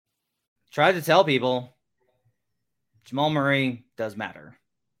Tried to tell people Jamal Murray does matter.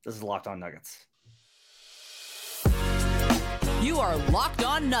 This is Locked On Nuggets. You are Locked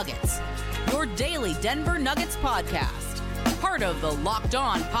On Nuggets, your daily Denver Nuggets podcast. Part of the Locked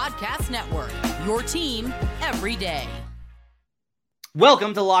On Podcast Network, your team every day.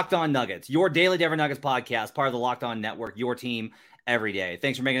 Welcome to Locked On Nuggets, your daily Denver Nuggets podcast, part of the Locked On Network, your team every day.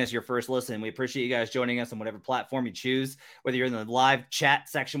 Thanks for making us your first listen. We appreciate you guys joining us on whatever platform you choose, whether you're in the live chat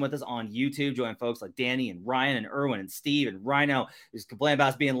section with us on YouTube, join folks like Danny and Ryan and Erwin and Steve and Rhino, who's complaining about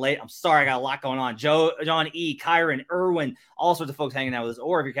us being late. I'm sorry, I got a lot going on. John E., Kyron, Erwin, all sorts of folks hanging out with us,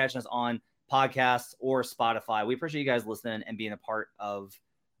 or if you're catching us on podcasts or Spotify, we appreciate you guys listening and being a part of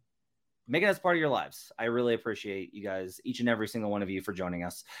making us part of your lives. I really appreciate you guys, each and every single one of you, for joining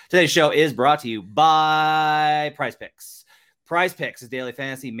us. Today's show is brought to you by Prize Picks. Prize Picks is daily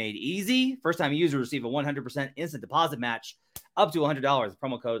fantasy made easy. First-time users receive a 100% instant deposit match up to $100.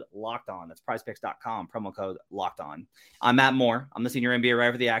 Promo code Locked On. That's prizepicks.com. Promo code Locked On. I'm Matt Moore. I'm the senior NBA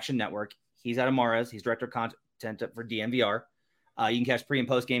writer for the Action Network. He's Adam Mares. He's director of content for DNVR. You can catch pre- and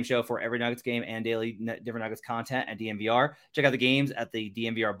post-game show for every Nuggets game and daily different Nuggets content at DNVR. Check out the games at the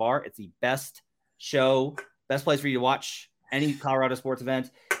DNVR bar. It's the best show, best place for you to watch any Colorado sports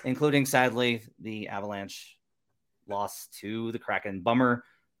event, including, sadly, the Avalanche loss to the Kraken. Bummer.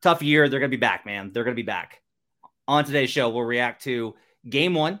 Tough year. They're going to be back, man. They're going to be back. On today's show, we'll react to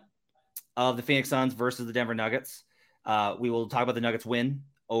Game 1 of the Phoenix Suns versus the Denver Nuggets. We will talk about the Nuggets win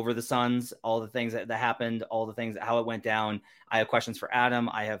over the Suns, all the things that happened, all the things, how it went down. I have questions for Adam.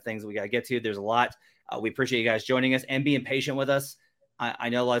 I have things that we got to get to. There's a lot. We appreciate you guys joining us and being patient with us. I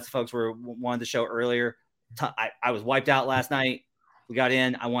know lots of folks wanted the show earlier. I was wiped out last night. We got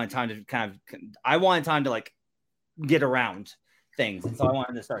in. I wanted time to like get around things. And so I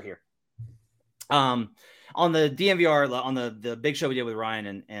wanted to start here. On the DNVR, on the big show we did with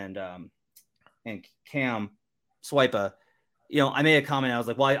Ryan and Cam Swipa, I made a comment. I was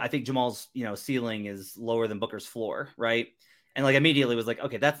like, well, I think Jamal's, ceiling is lower than Booker's floor. Right. And like immediately was like,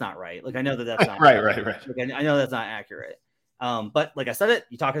 okay, that's not right. Like, I know that's not right. Like, I know that's not accurate. But like I said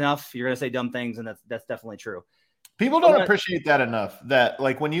you talk enough, you're going to say dumb things. And that's definitely true. People don't appreciate that enough, that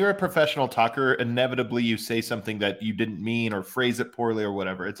like when you're a professional talker, inevitably you say something that you didn't mean or phrase it poorly or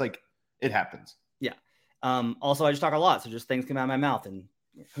whatever. It's like, it happens. Yeah. Also, I just talk a lot. So just things come out of my mouth and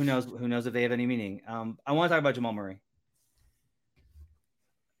who knows if they have any meaning. I want to talk about Jamal Murray.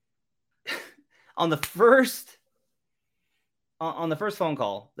 On the first phone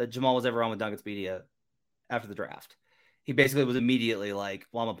call that Jamal was ever on with Nuggets media after the draft, he basically was immediately like,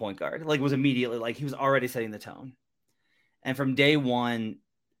 well, I'm a point guard. Like, was immediately like, he was already setting the tone. And from day one,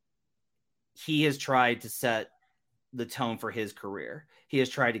 he has tried to set the tone for his career. He has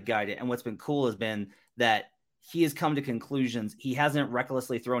tried to guide it. And what's been cool has been that he has come to conclusions. He hasn't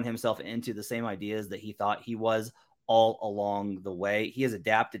recklessly thrown himself into the same ideas that he thought he was all along the way. He has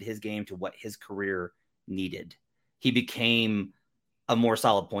adapted his game to what his career needed. He became a more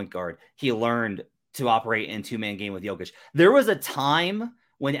solid point guard. He learned to operate in two-man game with Jokic. There was a time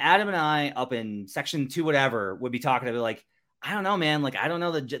when Adam and I up in section 2, whatever, would be talking to me like, I don't know, man. Like, I don't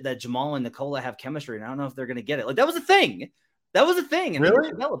know that Jamal and Nikola have chemistry, and I don't know if they're going to get it. Like, that was a thing. And really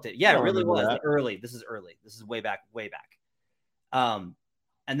developed it. Yeah, it really was early. This is early. This is way back. And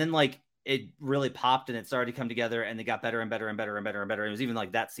then like it really popped and it started to come together and they got better and better and better and better and better. It was even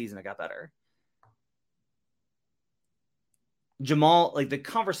like that season it got better. Jamal, like the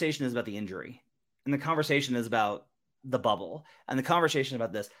conversation is about the injury and the conversation is about the bubble and the conversation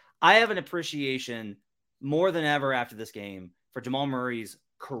about this. I have an appreciation more than ever after this game for Jamal Murray's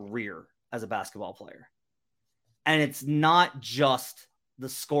career as a basketball player. And it's not just the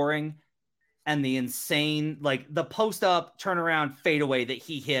scoring and the insane, like the post up turnaround fadeaway that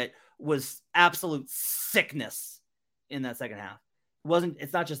he hit was absolute sickness in that second half.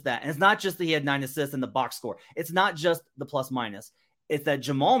 It's not just that. And it's not just that he had 9 assists in the box score. It's not just the plus minus. It's that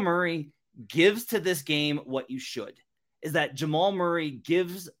Jamal Murray gives to this game what you should. Is that Jamal Murray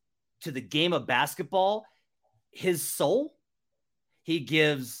gives to the game of basketball his soul. He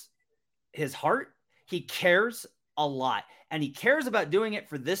gives his heart. He cares a lot. And he cares about doing it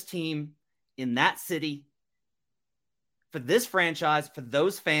for this team in that city, for this franchise, for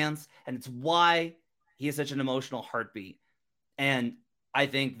those fans. And it's why he has such an emotional heartbeat. And I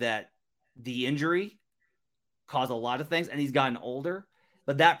think that the injury caused a lot of things, and he's gotten older.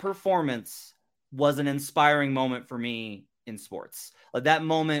 But that performance was an inspiring moment for me in sports. Like that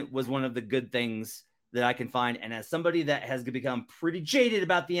moment was one of the good things that I can find. And as somebody that has become pretty jaded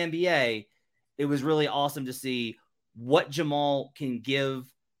about the NBA, it was really awesome to see what Jamal can give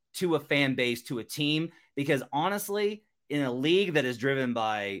to a fan base, to a team. Because honestly, in a league that is driven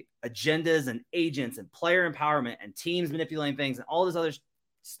by agendas and agents and player empowerment and teams manipulating things and all this other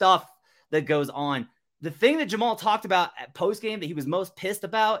stuff that goes on, the thing that Jamal talked about at postgame that he was most pissed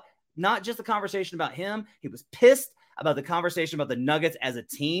about, not just the conversation about him, he was pissed about the conversation about the Nuggets as a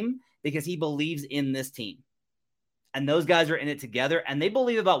team because he believes in this team. And those guys are in it together, and they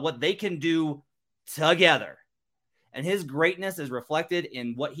believe about what they can do together. And his greatness is reflected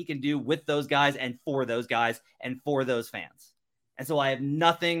in what he can do with those guys and for those guys and for those fans. And so I have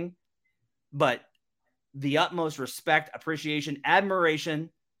nothing but the utmost respect, appreciation, admiration,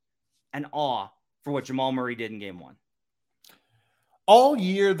 and awe for what Jamal Murray did in game one. All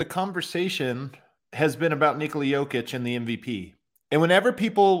year, the conversation has been about Nikola Jokic and the MVP. And whenever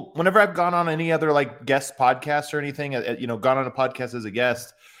I've gone on any other like guest podcasts or anything, gone on a podcast as a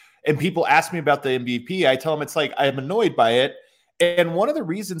guest, and people ask me about the MVP, I tell them it's like I'm annoyed by it. And one of the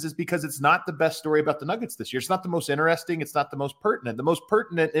reasons is because it's not the best story about the Nuggets this year. It's not the most interesting. It's not the most pertinent. The most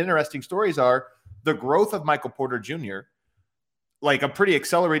pertinent, interesting stories are the growth of Michael Porter Jr., like a pretty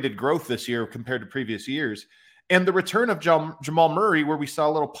accelerated growth this year compared to previous years, and the return of Jamal Murray, where we saw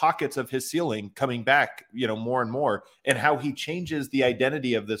little pockets of his ceiling coming back, more and more, and how he changes the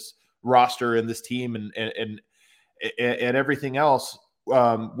identity of this roster and this team and everything else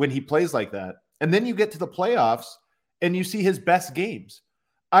when he plays like that. And then you get to the playoffs and you see his best games.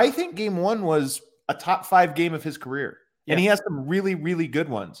 I think game one was a top 5 game of his career, and he has some really, really good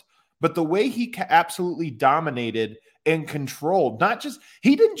ones. But the way he absolutely dominated and controlled,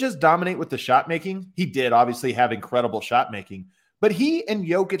 he didn't just dominate with the shot making. He did obviously have incredible shot making, but he and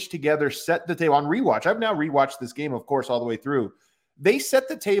Jokic together set the table on rewatch. I've now rewatched this game, of course, all the way through. They set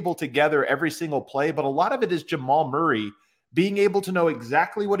the table together every single play, but a lot of it is Jamal Murray being able to know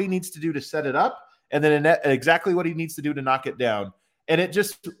exactly what he needs to do to set it up and then exactly what he needs to do to knock it down. And it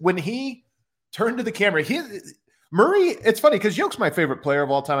just, when he turned to the camera, Murray, it's funny because Jokic's my favorite player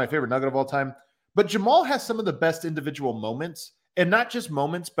of all time, my favorite Nugget of all time. But Jamal has some of the best individual moments, and not just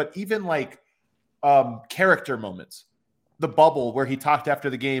moments, but even like character moments. The bubble where he talked after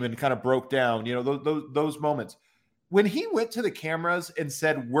the game and kind of broke down, those moments. When he went to the cameras and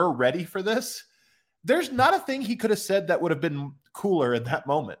said, "We're ready for this," there's not a thing he could have said that would have been cooler in that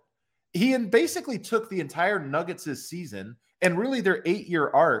moment. He basically took the entire Nuggets' season and really their 8-year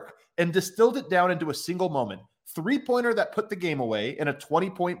arc and distilled it down into a single moment. 3-pointer that put the game away in a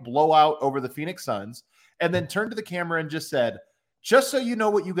 20-point blowout over the Phoenix Suns, and then turned to the camera and just said, "Just so you know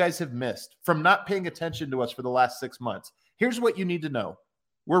what you guys have missed from not paying attention to us for the last 6 months, here's what you need to know.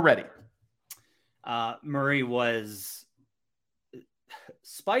 We're ready." Murray was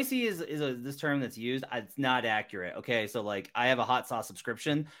spicy is this term that's used. It's not accurate. Okay. So like I have a hot sauce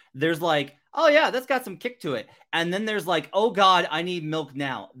subscription. There's like, oh yeah, that's got some kick to it. And then there's like, oh God, I need milk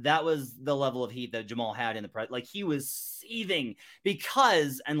now. That was the level of heat that Jamal had in the press. Like he was seething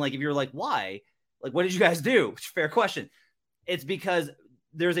because, and like, if you're like, why? Like, what did you guys do? Fair question. It's because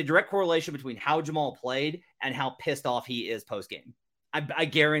there's a direct correlation between how Jamal played and how pissed off he is post game. I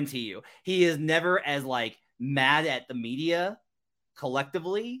guarantee you, he is never as like mad at the media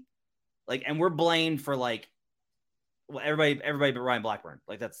collectively, like, and we're blamed for like, well, everybody but Ryan Blackburn.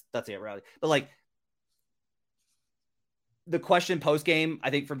 Like that's it, really. But like the question post game, I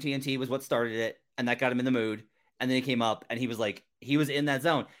think from TNT was what started it, and that got him in the mood. And then he came up and he was like, he was in that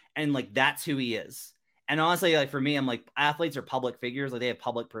zone, and like that's who he is. And honestly, like for me, I'm like, athletes are public figures, like they have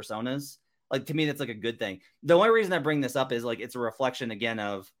public personas. Like to me, that's like a good thing. The only reason I bring this up is like it's a reflection again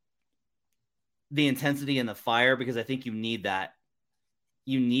of the intensity and the fire, because I think you need that.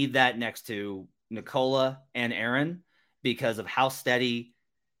 You need that next to Nikola and Aaron because of how steady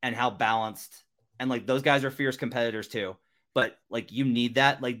and how balanced. And like those guys are fierce competitors too. But like you need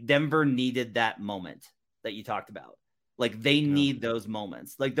that. Like Denver needed that moment that you talked about. Like they need those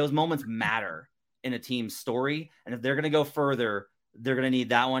moments. Like those moments matter in a team's story. And if they're going to go further, they're going to need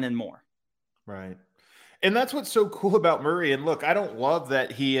that one and more. Right. And that's what's so cool about Murray. And look, I don't love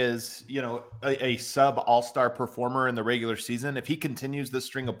that he is, a sub all-star performer in the regular season. If he continues this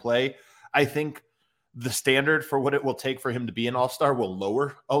string of play, I think the standard for what it will take for him to be an all-star will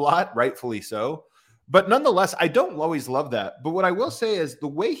lower a lot, rightfully so. But nonetheless, I don't always love that. But what I will say is the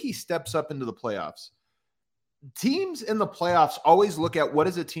way he steps up into the playoffs, teams in the playoffs always look at what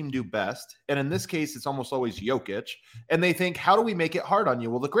does a team do best. And in this case, it's almost always Jokic. And they think, how do we make it hard on you?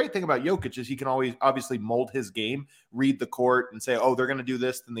 Well, the great thing about Jokic is he can always obviously mold his game, read the court and say, oh, they're going to do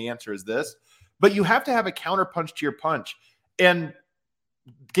this. Then the answer is this. But you have to have a counterpunch to your punch. And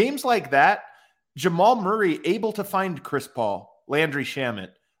games like that, Jamal Murray able to find Chris Paul, Landry Shamet,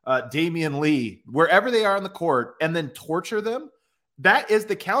 Damian Lee, wherever they are on the court, and then torture them that is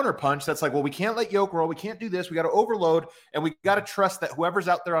the counterpunch. That's like, well, we can't let Yoke roll. We can't do this. We got to overload, and we got to trust that whoever's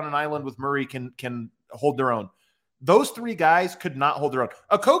out there on an island with Murray can hold their own. Those three guys could not hold their own.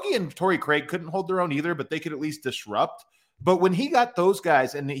 Okogie and Torrey Craig couldn't hold their own either, but they could at least disrupt. But when he got those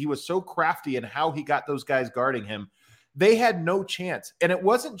guys, and he was so crafty in how he got those guys guarding him, they had no chance. And it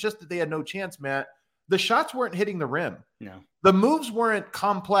wasn't just that they had no chance, Matt. The shots weren't hitting the rim. No. The moves weren't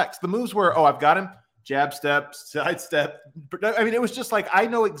complex. The moves were, oh, I've got him. Jab step, side step. I mean, it was just like, I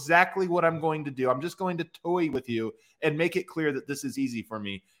know exactly what I'm going to do. I'm just going to toy with you and make it clear that this is easy for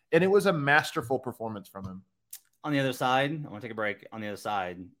me. And it was a masterful performance from him. On the other side, I want to take a break. On the other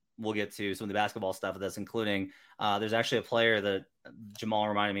side, we'll get to some of the basketball stuff of this, including there's actually a player that Jamal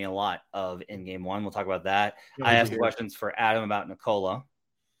reminded me a lot of in game one. We'll talk about that. Yeah, I asked questions for Adam about Nikola,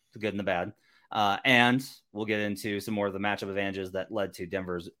 the good and the bad. And we'll get into some more of the matchup advantages that led to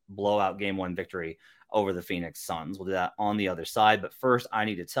Denver's blowout game one victory over the Phoenix Suns. We'll do that on the other side. But first, I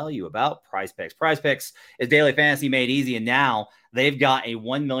need to tell you about Prize Picks. Prize Picks is daily fantasy made easy, and now they've got a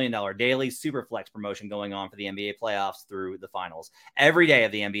 $1 million daily super flex promotion going on for the NBA playoffs through the finals. Every day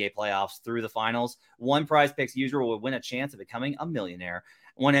of the NBA playoffs through the finals, one Prize Picks user will win a chance of becoming a millionaire.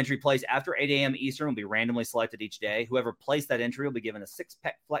 One entry placed after 8 a.m. Eastern will be randomly selected each day. Whoever placed that entry will be given a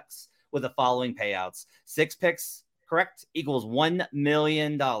 6-pick flex with the following payouts. 6 picks correct equals $1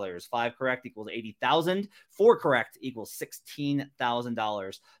 million. 5 correct equals $80,000. 4 correct equals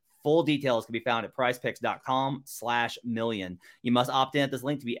 $16,000. Full details can be found at prizepicks.com/million. You must opt in at this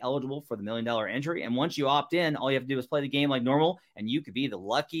link to be eligible for the $1 million entry. And once you opt in, all you have to do is play the game like normal, and you could be the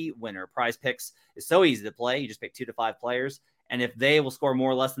lucky winner. Prize Picks is so easy to play. You just pick 2 to 5 players. And if they will score more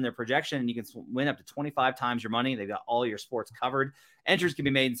or less than their projection, you can win up to 25 times your money. They've got all your sports covered. Entries can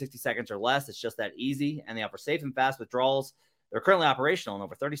be made in 60 seconds or less. It's just that easy. And they offer safe and fast withdrawals. They're currently operational in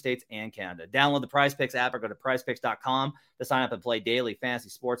over 30 states and Canada. Download the Prize Picks app or go to prizepicks.com to sign up and play daily fantasy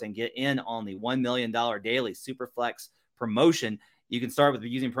sports and get in on the $1 million daily Superflex promotion. You can start with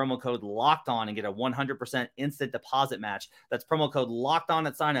using promo code LOCKEDON and get a 100% instant deposit match. That's promo code LOCKEDON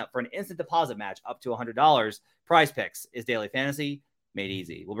at sign up for an instant deposit match up to $100. Prize Picks is daily fantasy made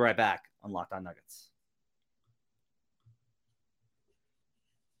easy. We'll be right back on Locked On Nuggets.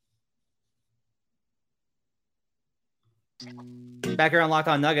 Back here on Locked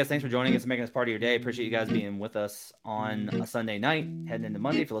On Nuggets. Thanks for joining us and making us part of your day. Appreciate you guys being with us on a Sunday night, heading into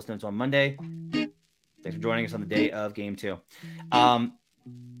Monday. If you're listening to us on Monday, thanks for joining us on the day of game 2.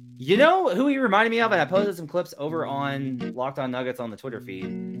 You know who he reminded me of? And I posted some clips over on Locked On Nuggets on the Twitter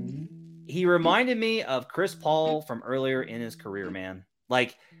feed. He reminded me of Chris Paul from earlier in his career, man.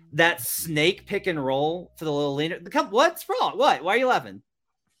 Like that snake pick and roll for the little leaner. What's wrong? What? Why are you laughing?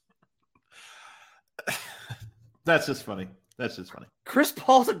 That's just funny. Chris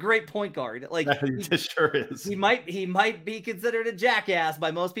Paul's a great point guard. Like he sure is. He might be considered a jackass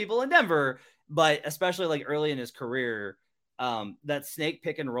by most people in Denver, but especially like early in his career, that snake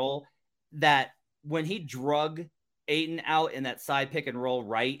pick and roll, that when he drug Ayton out in that side pick and roll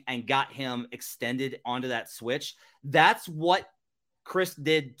right and got him extended onto that switch, that's what Chris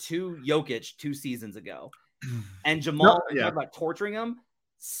did to Jokic 2 seasons ago. And Jamal, talk about torturing him.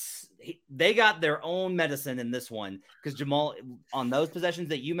 They got their own medicine in this one because Jamal, on those possessions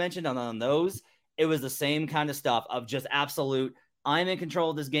that you mentioned, on those, it was the same kind of stuff of just absolute, I'm in control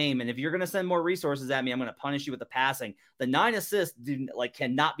of this game. And if you're going to send more resources at me, I'm going to punish you with the passing. The 9 assists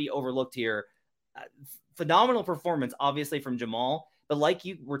cannot be overlooked here. Phenomenal performance, obviously, from Jamal. But like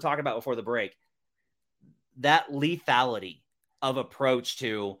you were talking about before the break, that lethality of approach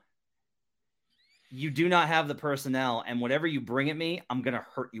to, you do not have the personnel, and whatever you bring at me, I'm going to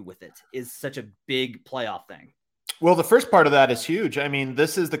hurt you with it, is such a big playoff thing. Well, the first part of that is huge. I mean,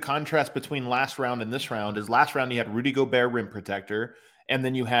 this is the contrast between last round and this round. Is last round you had Rudy Gobert, rim protector, and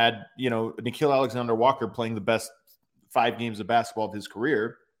then you had, Nickeil Alexander-Walker playing the best 5 games of basketball of his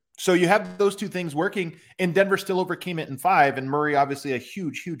career. So you have those 2 things working, and Denver still overcame it in 5, and Murray obviously a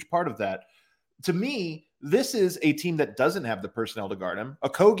huge, huge part of that. To me, this is a team that doesn't have the personnel to guard him.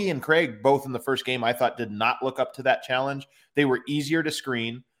 Okogie and Craig, both in the first game, I thought did not look up to that challenge. They were easier to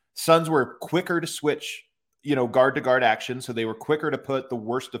screen. Suns were quicker to switch, guard-to-guard action, so they were quicker to put the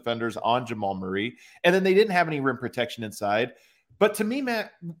worst defenders on Jamal Murray. And then they didn't have any rim protection inside. But to me,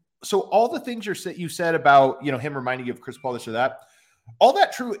 Matt, so all the things you said about, him reminding you of Chris Paul, this or that, all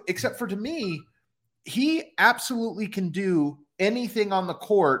that true, except for, to me, he absolutely can do anything on the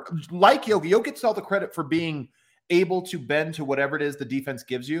court, like Jokic. Jokic gets all the credit for being able to bend to whatever it is the defense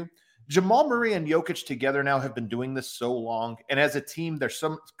gives you. Jamal Murray and Jokic together now have been doing this so long, and as a team, there's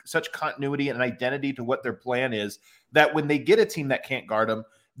such continuity and identity to what their plan is that when they get a team that can't guard them,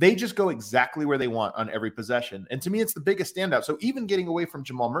 They just go exactly where they want on every possession. And to me, it's the biggest standout. So even getting away from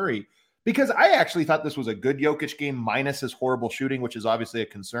Jamal Murray, because I actually thought this was a good Jokic game minus his horrible shooting, which is obviously a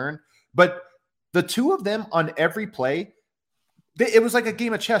concern. But the two of them on every play, it was like a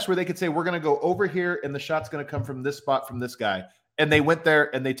game of chess where they could say, we're going to go over here and the shot's going to come from this spot from this guy. And they went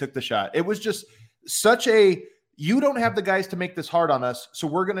there and they took the shot. It was just such a, you don't have the guys to make this hard on us, so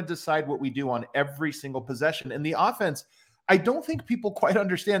we're going to decide what we do on every single possession. And the offense, I don't think people quite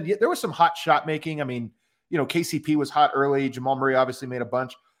understand. There was some hot shot making. I mean, KCP was hot early. Jamal Murray obviously made a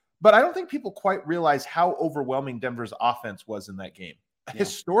bunch. But I don't think people quite realize how overwhelming Denver's offense was in that game. A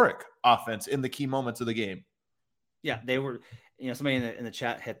historic offense in the key moments of the game. Yeah, they were. Somebody in the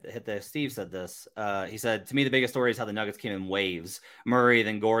chat hit the. Steve said this. He said, to me, the biggest story is how the Nuggets came in waves. Murray,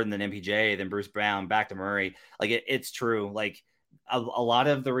 then Gordon, then MPJ, then Bruce Brown, back to Murray. Like it's true. Like a lot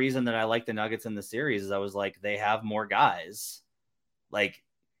of the reason that I like the Nuggets in the series is I was like, they have more guys. Like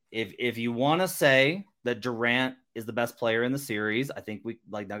if you want to say that Durant is the best player in the series, I think we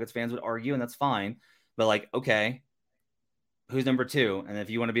like Nuggets fans would argue, and that's fine. But like, okay, who's number two? And if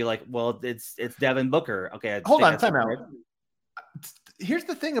you want to be like, well, it's Devin Booker. Okay, hold on, time out. Here's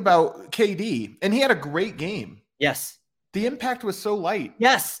the thing about KD, and he had a great game. Yes. The impact was so light.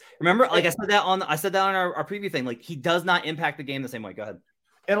 Yes. Remember, like I said that on our preview thing, like he does not impact the game the same way. Go ahead.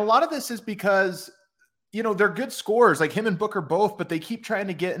 And a lot of this is because, they're good scorers, like him and Booker both, but they keep trying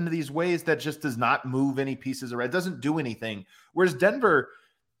to get into these ways that just does not move any pieces around. It doesn't do anything. Whereas Denver,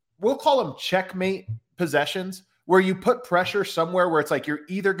 we'll call them checkmate possessions, where you put pressure somewhere where it's like you're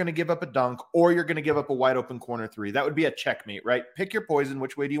either going to give up a dunk or you're going to give up a wide open corner three. That would be a checkmate, right? Pick your poison.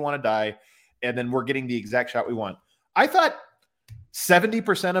 Which way do you want to die? And then we're getting the exact shot we want. I thought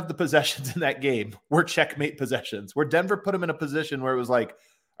 70% of the possessions in that game were checkmate possessions, where Denver put them in a position where it was like,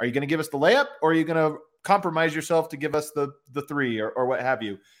 are you going to give us the layup or are you going to compromise yourself to give us the three or what have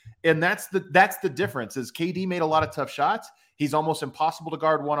you? And that's the difference is KD made a lot of tough shots. He's almost impossible to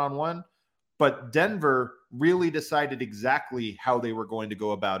guard one-on-one. But Denver really decided exactly how they were going to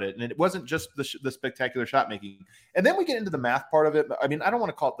go about it. And it wasn't just the spectacular shot making. And then we get into the math part of it. I mean, I don't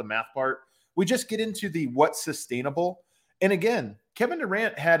want to call it the math part. We just get into the what's sustainable. And again, Kevin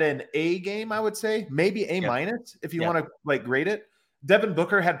Durant had an A game, I would say, maybe A minus if you want to like grade it. Devin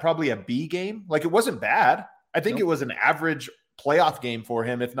Booker had probably a B game. Like it wasn't bad. I think it was an average playoff game for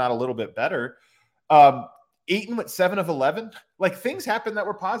him, if not a little bit better. Ayton went 7 of 11. Like things happened that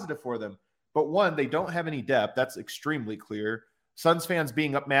were positive for them. But one, they don't have any depth. That's extremely clear. Suns fans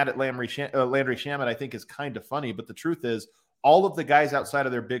being up mad at Landry Shamet, I think, is kind of funny. But the truth is, all of the guys outside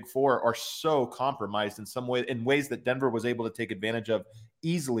of their big four are so compromised in some way, in ways that Denver was able to take advantage of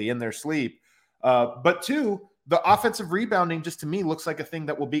easily in their sleep. But two, the offensive rebounding just to me looks like a thing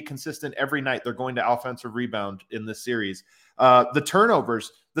that will be consistent every night. They're going to offensive rebound in this series. The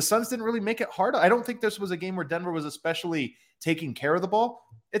turnovers, the Suns didn't really make it hard. I don't think this was a game where Denver was especially taking care of the ball.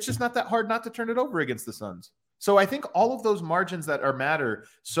 It's just not that hard not to turn it over against the Suns. So I think all of those margins that are matter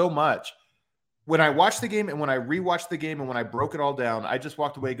so much. When I watched the game and when I rewatched the game and when I broke it all down, I just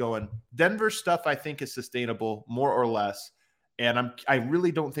walked away going, Denver's stuff I think is sustainable more or less. And I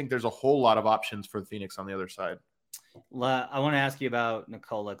really don't think there's a whole lot of options for Phoenix on the other side. I want to ask you about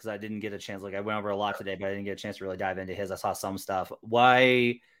Nikola because I didn't get a chance. Like I went over a lot today, but I didn't get a chance to really dive into his. I saw some stuff.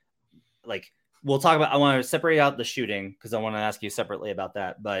 Why, like, we'll talk about, I want to separate out the shooting because I want to ask you separately about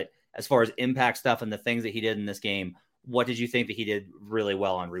that. But as far as impact stuff and the things that he did in this game, what did you think that he did really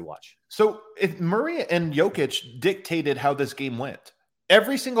well on rewatch? So if Murray and Jokic dictated how this game went,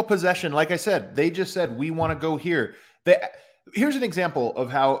 every single possession, like I said, they just said, we want to go here. Here's an example of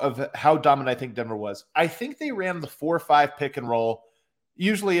how dominant I think Denver was. I think they ran the 4-5 pick and roll.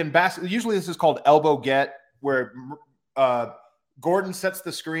 Usually in basketball, this is called elbow get, where Gordon sets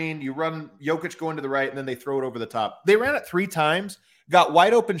the screen, you run Jokic going to the right, and then they throw it over the top. They ran it 3 times, got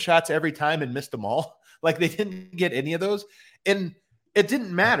wide open shots every time, and missed them all. Like they didn't get any of those. And it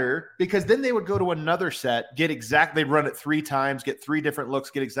didn't matter because then they would go to another set, they'd run it 3 times, get 3 different looks,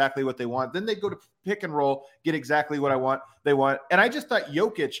 get exactly what they want. Then they'd go to pick and roll, get exactly what they want. And I just thought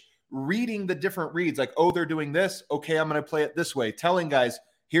Jokic reading the different reads, like, oh, they're doing this. Okay, I'm going to play it this way. Telling guys,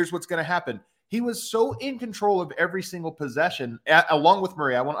 here's what's going to happen. He was so in control of every single possession, along with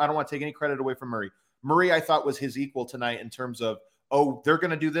Murray. I don't want to take any credit away from Murray. Murray, I thought, was his equal tonight in terms of, oh, they're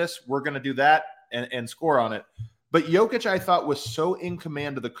going to do this, we're going to do that, and score on it. But Jokic, I thought, was so in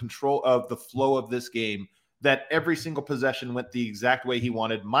command of the control of the flow of this game that every single possession went the exact way he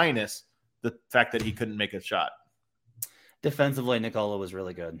wanted, minus the fact that he couldn't make a shot. Defensively, Nikola was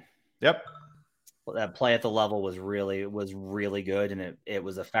really good. Yep. That play at the level was really good, and it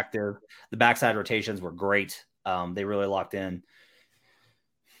was effective. The backside rotations were great. They really locked in.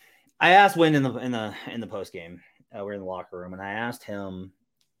 I asked Wynn in the post game. We're in the locker room, and I asked him,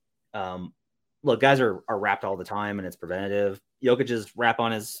 look, guys are wrapped all the time, and it's preventative. Jokic's wrap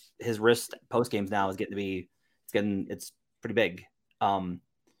on his wrist post games now is getting to be it's pretty big.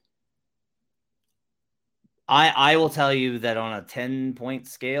 I will tell you that on a 10-point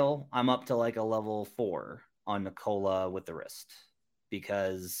scale, I'm up to like a level 4 on Nikola with the wrist,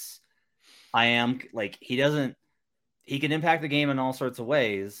 because I am like, he can impact the game in all sorts of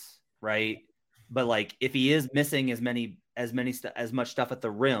ways, right? But like, if he is missing as much stuff at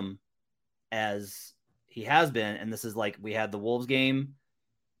the rim as he has been, and this is like, we had the Wolves game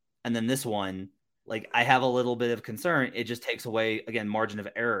and then this one, like, I have a little bit of concern. It just takes away, again, margin of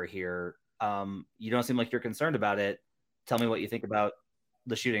error here. You don't seem like you're concerned about it. Tell me what you think about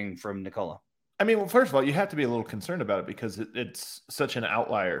the shooting from Nikola. I mean, well, first of all, you have to be a little concerned about it because it's such an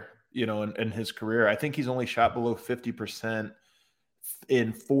outlier, in his career. I think he's only shot below 50%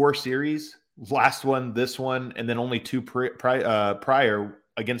 in 4 series. Last one, this one, and then only 2 prior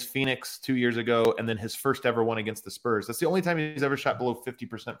against Phoenix 2 years ago, and then his first ever one against the Spurs. That's the only time he's ever shot below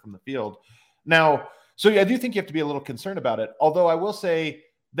 50% from the field. Now, so yeah, I do think you have to be a little concerned about it. Although I will say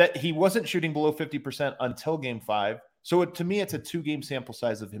that he wasn't shooting below 50% until game 5. So to me, it's a 2-game sample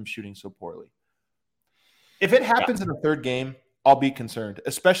size of him shooting so poorly. If it happens in the 3rd game, I'll be concerned,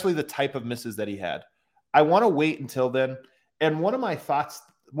 especially the type of misses that he had. I want to wait until then. And one of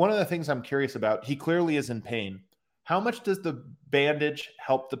the things I'm curious about, he clearly is in pain. How much does the bandage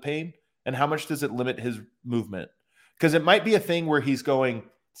help the pain? And how much does it limit his movement? Because it might be a thing where he's going,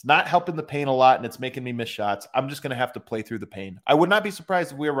 it's not helping the pain a lot and it's making me miss shots. I'm just going to have to play through the pain. I would not be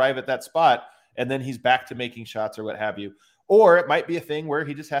surprised if we arrive at that spot and then he's back to making shots or what have you. Or it might be a thing where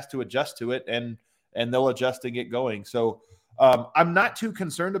he just has to adjust to it and they'll adjust and get going. So I'm not too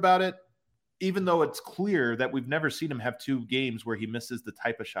concerned about it, even though it's clear that we've never seen him have 2 games where he misses the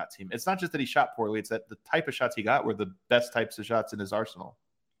type of shots. It's not just that he shot poorly. It's that the type of shots he got were the best types of shots in his arsenal.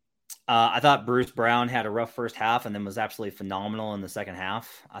 I thought Bruce Brown had a rough first half and then was absolutely phenomenal in the second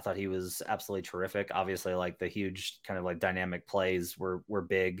half. I thought he was absolutely terrific. Obviously, like, the huge kind of like dynamic plays were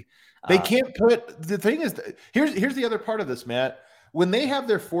big. They can't put – the thing is, here's the other part of this, Matt. When they have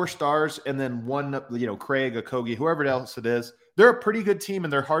their 4 stars and then one, Craig, Okogie, whoever else it is, they're a pretty good team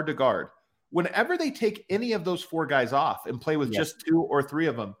and they're hard to guard. Whenever they take any of those 4 guys off and play with just 2 or 3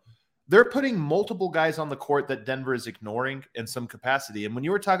 of them, they're putting multiple guys on the court that Denver is ignoring in some capacity. And when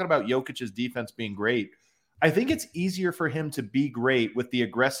you were talking about Jokic's defense being great, I think it's easier for him to be great with the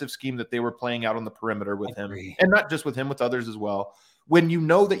aggressive scheme that they were playing out on the perimeter with him. And not just with him, with others as well. When you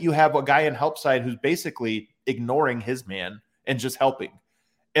know that you have a guy in help side who's basically ignoring his man and just helping.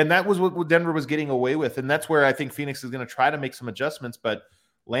 And that was what Denver was getting away with. And that's where I think Phoenix is going to try to make some adjustments. But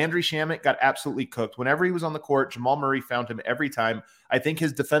Landry Shamet got absolutely cooked. Whenever he was on the court, Jamal Murray found him every time. I think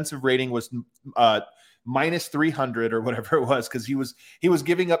his defensive rating was minus 300 or whatever it was, because he was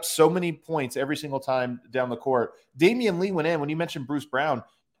giving up so many points every single time down the court. Damian Lee went in. When you mentioned Bruce Brown,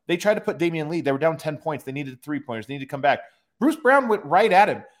 they tried to put Damian Lee. They were down 10 points. They needed 3-pointers. They needed to come back. Bruce Brown went right at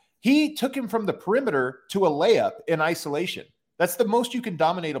him. He took him from the perimeter to a layup in isolation. That's the most you can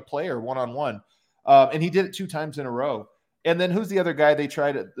dominate a player one-on-one. And he did it 2 times in a row. And then who's the other guy they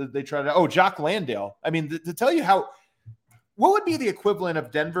tried to Jock Landale. I mean, to tell you what would be the equivalent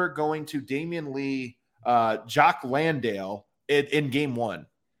of Denver going to Damian Lee, Jock Landale in game 1?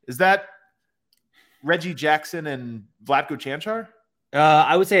 Is that Reggie Jackson and Vlatko Cancar?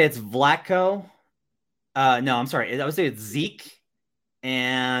 I would say it's Vlatko. No, I'm sorry. I would say it's Zeke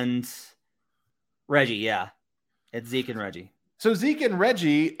and Reggie. Yeah, it's Zeke and Reggie. So Zeke and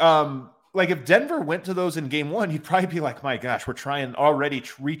Reggie, like if Denver went to those in game 1, you'd probably be like, my gosh, we're trying already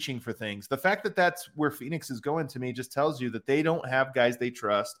reaching for things. The fact that that's where Phoenix is going to me just tells you that they don't have guys they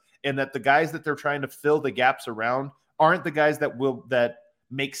trust, and that the guys that they're trying to fill the gaps around aren't the guys that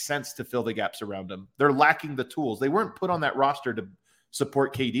make sense to fill the gaps around them. They're lacking the tools. They weren't put on that roster to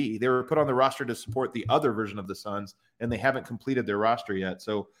support KD. They were put on the roster to support the other version of the Suns, and they haven't completed their roster yet.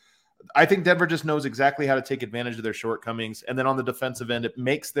 So I think Denver just knows exactly how to take advantage of their shortcomings. And then on the defensive end, it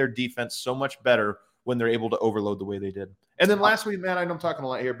makes their defense so much better when they're able to overload the way they did. And then lastly, man, I know I'm talking a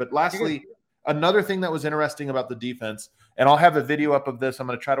lot here, but lastly, another thing that was interesting about the defense, and I'll have a video up of this. I'm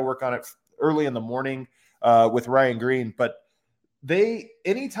going to try to work on it early in the morning with Ryan Green. But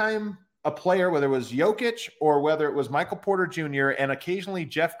anytime a player, whether it was Jokic or whether it was Michael Porter Jr. and occasionally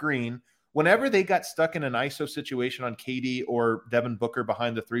Jeff Green, whenever they got stuck in an ISO situation on KD or Devin Booker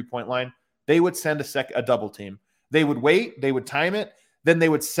behind the 3-point line, they would send a double team. They would wait, they would time it, then they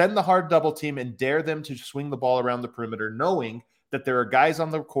would send the hard double team and dare them to swing the ball around the perimeter, knowing that there are guys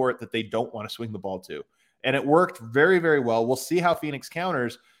on the court that they don't want to swing the ball to. And it worked very, very well. We'll see how Phoenix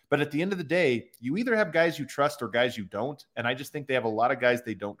counters, But at the end of the day, you either have guys you trust or guys you don't. And I just think they have a lot of guys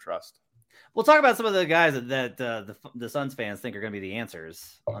they don't trust. We'll talk about some of the guys that the Suns fans think are going to be the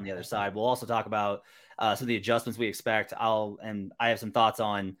answers on the other side. We'll also talk about some of the adjustments we expect. I have some thoughts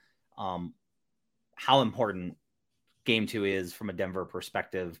on how important Game 2 is from a Denver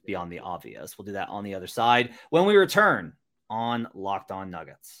perspective beyond the obvious. We'll do that on the other side when we return on Locked On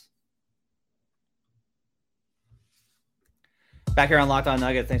Nuggets. Back here on Locked On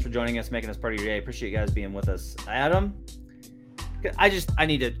Nuggets. Thanks for joining us, making us part of your day. Appreciate you guys being with us. Adam, why do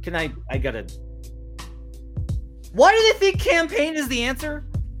they think campaign is the answer?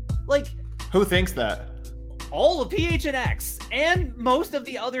 Like, who thinks that? All of PHNX and most of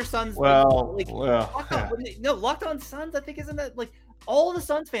the other Suns. Locked On Suns, I think, isn't that like all the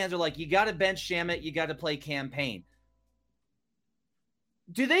Suns fans are like, you got to bench Shamet, you got to play campaign.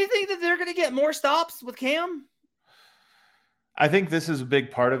 Do they think that they're going to get more stops with Cam? I think this is a big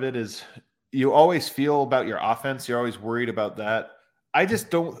part of it is you always feel about your offense. You're always worried about that. I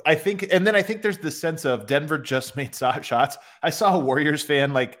think there's this sense of Denver just made shots. I saw a Warriors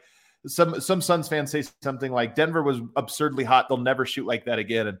fan, like some Suns fans say something like Denver was absurdly hot. They'll never shoot like that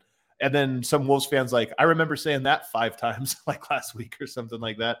again. And then some Wolves fans like, I remember saying that 5 times like last week or something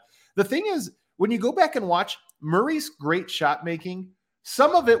like that. The thing is, when you go back and watch Murray's great shot making,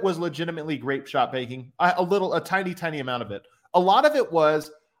 some of it was legitimately great shot making, a tiny amount of it. A lot of it was,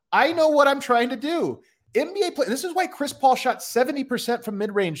 I know what I'm trying to do. NBA play. This is why Chris Paul shot 70% from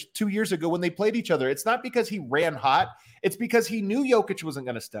mid-range 2 years ago when they played each other. It's not because he ran hot. It's because he knew Jokic wasn't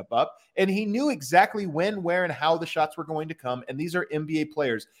going to step up, and he knew exactly when, where, and how the shots were going to come. And these are NBA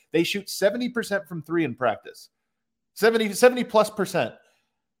players. They shoot 70% from 3 in practice, 70 plus percent.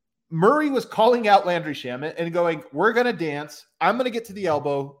 Murray was calling out Landry Shamet and going, we're going to dance. I'm going to get to the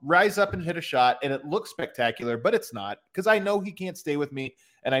elbow, rise up and hit a shot. And it looks spectacular, but it's not, because I know he can't stay with me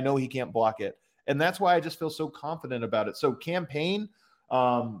and I know he can't block it. And that's why I just feel so confident about it. So campaign,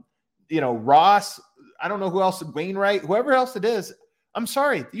 Ross, I don't know who else, Wainwright, whoever else it is. I'm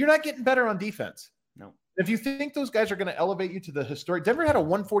sorry. You're not getting better on defense. No. If you think those guys are going to elevate you to the historic, Denver had a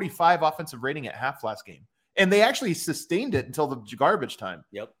 145 offensive rating at half last game, and they actually sustained it until the garbage time.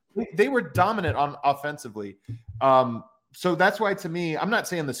 Yep. They were dominant on offensively. So that's why, to me, I'm not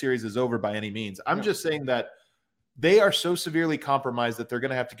saying the series is over by any means. I'm just saying that they are so severely compromised that they're going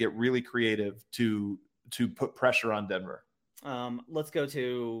to have to get really creative to put pressure on Denver. Let's go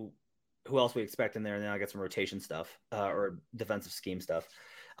to who else we expect in there, and then I'll get some rotation stuff or defensive scheme stuff.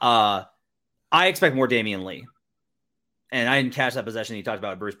 I expect more Damian Lee. And I didn't catch that possession you talked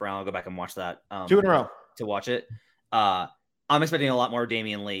about Bruce Brown. I'll go back and watch that. 2 in a row. To watch it. I'm expecting a lot more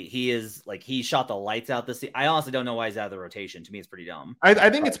Damian Lee. He shot the lights out this season. I honestly don't know why he's out of the rotation. To me, it's pretty dumb. I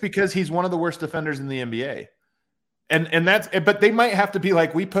think it's because he's one of the worst defenders in the NBA. But they might have to be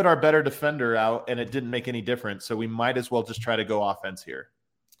like, we put our better defender out and it didn't make any difference. So we might as well just try to go offense here.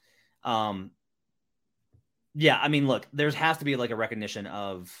 Yeah. I mean, look, there has to be like a recognition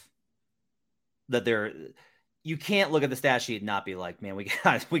of that you can't look at the stat sheet and not be like, man, we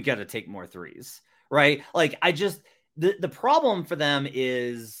got to take more threes, right? Like the problem for them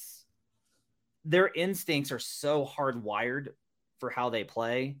is their instincts are so hardwired for how they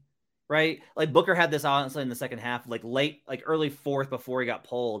play, right? Like Booker had this honestly in the second half, like early fourth before he got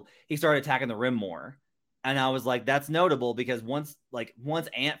pulled, he started attacking the rim more. And I was like, that's notable because once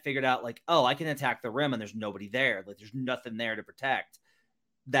Ant figured out like, oh, I can attack the rim and there's nobody there. Like there's nothing there to protect.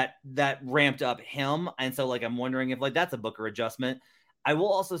 That ramped up him. And so like, I'm wondering if like, that's a Booker adjustment. I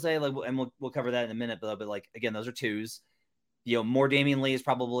will also say like, and we'll cover that in a minute, but like, again, those are twos, more Damian Lee is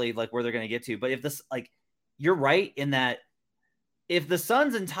probably like where they're going to get to. But if this, like, you're right in that if the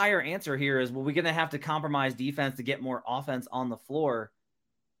Suns' entire answer here is, well, we're going to have to compromise defense to get more offense on the floor,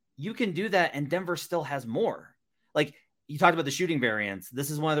 you can do that. And Denver still has more. Like you talked about the shooting variance.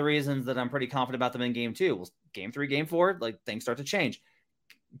 This is one of the reasons that I'm pretty confident about them in game 2. Well, game 3, game 4, like things start to change.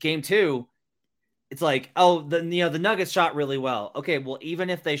 Game 2, it's like, oh, the Nuggets shot really well. Okay, well, even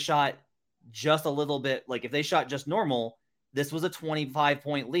if they shot just a little bit, like if they shot just normal, this was a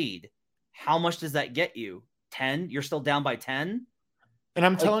 25-point lead. How much does that get you? 10? You're still down by 10? And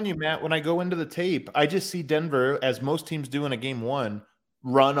I'm telling you, Matt, when I go into the tape, I just see Denver, as most teams do in a game 1,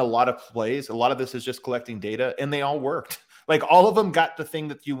 run a lot of plays. A lot of this is just collecting data, and they all worked. Like all of them got the thing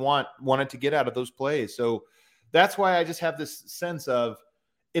that you wanted to get out of those plays. So that's why I just have this sense of,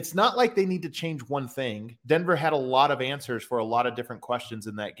 it's not like they need to change one thing. Denver had a lot of answers for a lot of different questions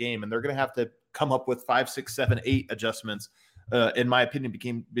in that game, and they're going to have to come up with 5, 6, 7, 8 adjustments, in my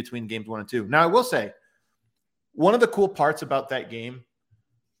opinion, between games 1 and 2. Now, I will say, one of the cool parts about that game,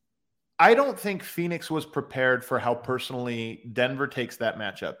 I don't think Phoenix was prepared for how personally Denver takes that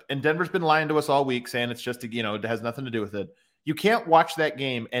matchup. And Denver's been lying to us all week saying it's just, it has nothing to do with it. You can't watch that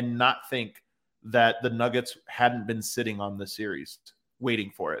game and not think that the Nuggets hadn't been sitting on the series waiting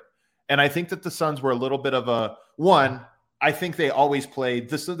for it. And I think that the Suns were a little bit of I think they always played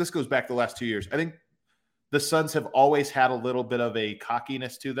this. This goes back the last 2 years. I think the Suns have always had a little bit of a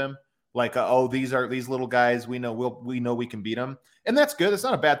cockiness to them. Like, these little guys. We know we can beat them, and that's good. It's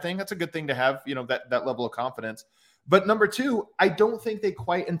not a bad thing. That's a good thing to have. That level of confidence. But number two, I don't think they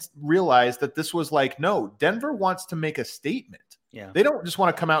quite realized that this was like, no, Denver wants to make a statement. Yeah, they don't just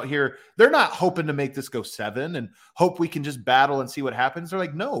want to come out here. They're not hoping to make this go 7 and hope we can just battle and see what happens. They're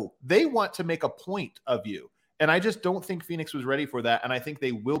like, no, they want to make a point of you, and I just don't think Phoenix was ready for that, and I think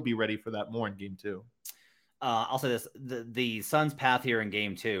they will be ready for that more in Game 2. I'll say this: the Suns' path here in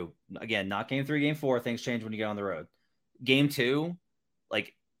Game 2, again, not Game 3, Game 4. Things change when you get on the road. Game 2,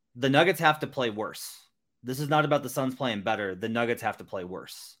 like the Nuggets have to play worse. This is not about the Suns playing better. The Nuggets have to play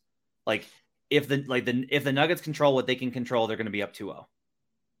worse. Like if the Nuggets control what they can control, they're going to be up 2-0.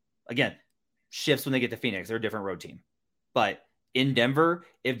 Again, shifts when they get to Phoenix. They're a different road team. But in Denver,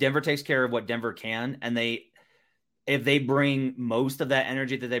 if Denver takes care of what Denver can, and if they bring most of that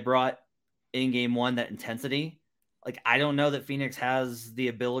energy that they brought in Game 1, that intensity, like I don't know that Phoenix has the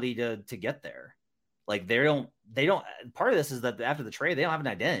ability to get there. Like they don't part of this is that after the trade, they don't have an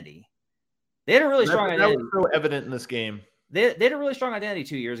identity. They had a really strong identity. That was so evident in this game. They had a really strong identity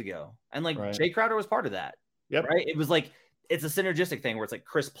 2 years ago. And like right. Jay Crowder was part of that. Yep. Right. It was like, it's a synergistic thing where it's like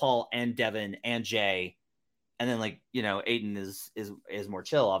Chris Paul and Devin and Jay. And then like, Ayton is more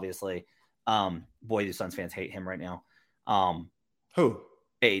chill, obviously. Boy, these Suns fans hate him right now. Who?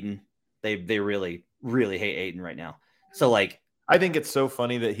 Ayton. They really, really hate Ayton right now. So like, I think it's so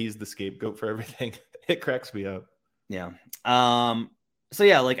funny that he's the scapegoat for everything. It cracks me up. Yeah. So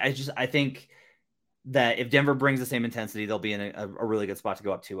yeah, like I think that if Denver brings the same intensity, they'll be in a really good spot to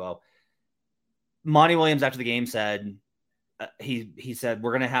go up 2-0. Monty Williams after the game said, he said,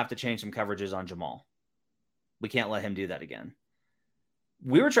 we're going to have to change some coverages on Jamal. We can't let him do that again.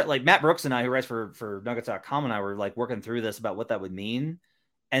 We were like Matt Brooks and I, who writes for Nuggets.com, and I were like working through this about what that would mean.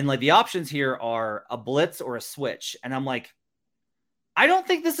 And like the options here are a blitz or a switch. And I'm like, I don't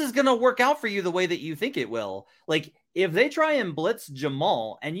think this is going to work out for you the way that you think it will. Like if they try and blitz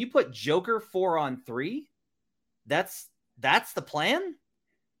Jamal and you put Joker 4-on-3, that's the plan.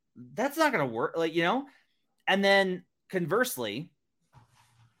 That's not going to work. Like, and then conversely,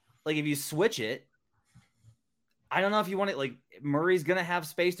 like if you switch it, I don't know if you want it, like Murray's going to have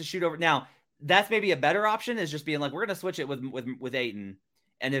space to shoot over. Now that's maybe a better option, is just being like, we're going to switch it with Ayton.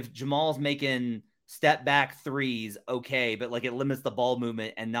 And if Jamal's making step back threes, okay, but like it limits the ball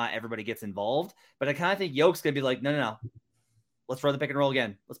movement and not everybody gets involved. But I kind of think Yoke's going to be like, no. Let's run the pick and roll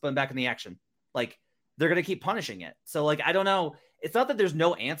again. Let's put him back in the action. Like they're going to keep punishing it. So like, I don't know. It's not that there's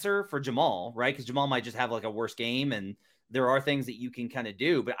no answer for Jamal, right? Because Jamal might just have like a worse game and there are things that you can kind of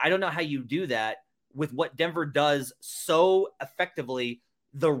do, but I don't know how you do that with what Denver does so effectively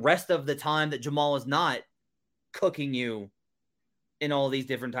the rest of the time that Jamal is not cooking you in all these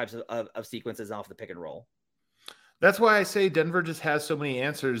different types of sequences off the pick and roll. That's why I say Denver just has so many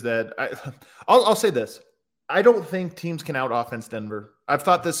answers that I'll say this. I don't think teams can out offense Denver. I've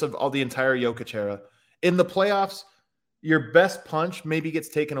thought this of all the entire Jokic era. In the playoffs, your best punch maybe gets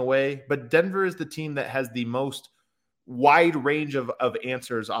taken away, but Denver is the team that has the most wide range of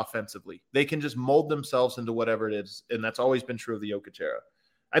answers offensively. They can just mold themselves into whatever it is, and that's always been true of the Jokic era.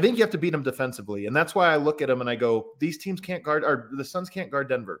 I think you have to beat them defensively, and that's why I look at them and I go, these teams can't guard, or the Suns can't guard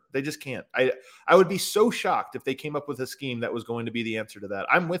Denver. They just can't. I would be so shocked if they came up with a scheme that was going to be the answer to that.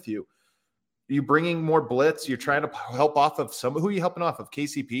 I'm with you. You're bringing more blitz. You're trying to help off of who are you helping off of?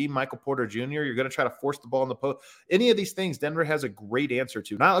 KCP, Michael Porter Jr. You're going to try to force the ball in the post. Any of these things, Denver has a great answer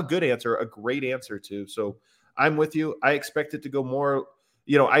to. Not a good answer, a great answer to. So I'm with you. I expect it to go more,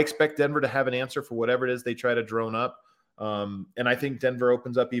 I expect Denver to have an answer for whatever it is they try to drone up. And I think Denver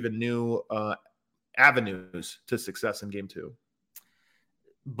opens up even new avenues to success in Game 2.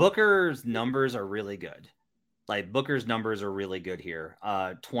 Booker's numbers are really good. Like Booker's numbers are really good here.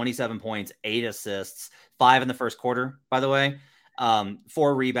 27 points, 8 assists, 5 in the first quarter, by the way.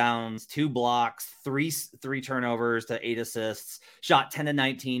 4 rebounds, 2 blocks, 3 turnovers to 8 assists, shot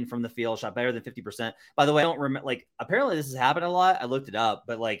 10-19 from the field, shot better than 50%. By the way, I don't remember, like, apparently this has happened a lot. I looked it up,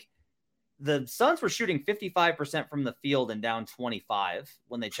 but like the Suns were shooting 55% from the field and down 25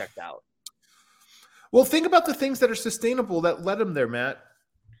 when they checked out. Well, think about the things that are sustainable that led them there, Matt.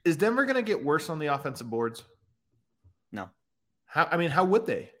 Is Denver going to get worse on the offensive boards? No. How would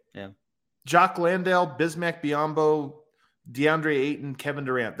they? Yeah. Jock Landale, Bismack Biyombo, DeAndre Ayton, Kevin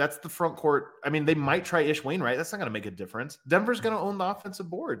Durant. That's the front court. I mean, they might try Ish Wainwright. That's not going to make a difference. Denver's going to own the offensive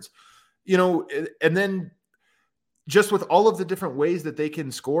boards, and then just with all of the different ways that they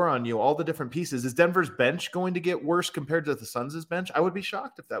can score on you, all the different pieces, is Denver's bench going to get worse compared to the Suns' bench? I would be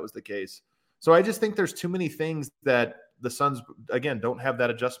shocked if that was the case. So I just think there's too many things that the Suns, again, don't have that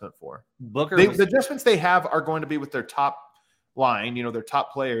adjustment for. The adjustments they have are going to be with their top line, their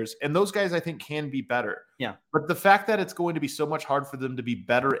top players, and those guys I think can be better. Yeah. But the fact that it's going to be so much hard for them to be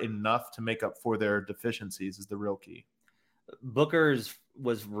better enough to make up for their deficiencies is the real key. Booker's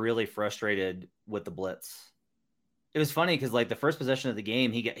was really frustrated with the blitz. It was funny because the first possession of the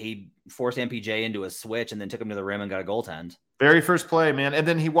game, he forced MPJ into a switch and then took him to the rim and got a goaltend. Very first play, man. And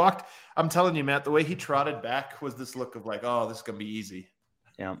then he walked. I'm telling you, Matt, the way he trotted back was this look of oh, this is going to be easy.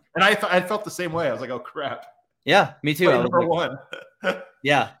 Yeah. And I felt the same way. I was like, oh, crap. Yeah, me too. Number one.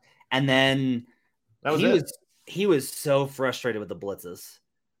 Yeah. And then that was he was so frustrated with the blitzes.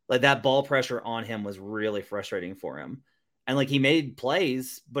 That ball pressure on him was really frustrating for him. And he made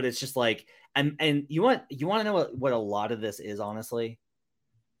plays, but it's just and you want to know what a lot of this is, honestly?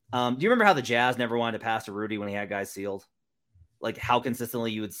 Do you remember how the Jazz never wanted to pass to Rudy when he had guys sealed? How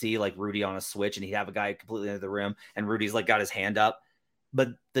consistently you would see Rudy on a switch and he'd have a guy completely under the rim and Rudy's got his hand up. But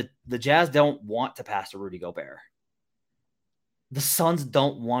the Jazz don't want to pass to Rudy Gobert. The Suns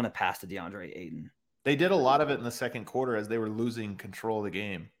don't want to pass to DeAndre Ayton. They did a lot of it in the second quarter as they were losing control of the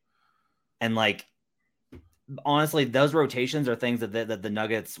game. And honestly, those rotations are things that the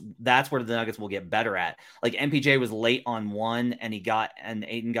Nuggets, that's where the Nuggets will get better at. MPJ was late on one and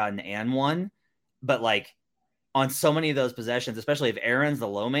Ayton got an and one. But on so many of those possessions, especially if Aaron's the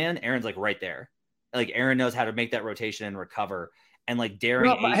low man, Aaron's right there. Aaron knows how to make that rotation and recover. And daring.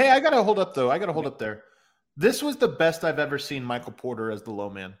 No, hey, I got to hold up though. I got to hold up there. This was the best I've ever seen Michael Porter as the low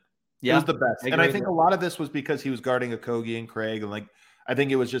man. Yeah. It was the best. And I think a lot of this was because he was guarding Okogie and Craig. And I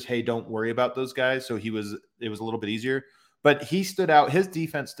think it was just, hey, don't worry about those guys. So it was a little bit easier. But he stood out. His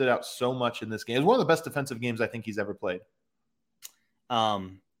defense stood out so much in this game. It was one of the best defensive games I think he's ever played.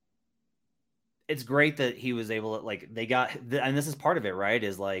 It's great that he was able to, they got, and this is part of it, right?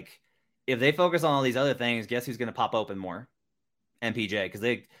 Is if they focus on all these other things, guess who's going to pop open more? MPJ, because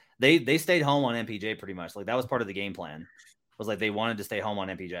they stayed home on MPJ pretty much. That was part of the game plan. Was they wanted to stay home on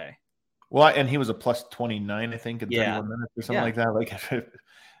MPJ. Well, and he was a plus 29, I think, in 31 minutes or something like that.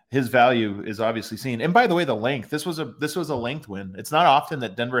 His value is obviously seen. And by the way, the length. This was a length win. It's not often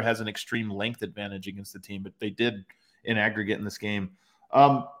that Denver has an extreme length advantage against the team, but they did in aggregate in this game.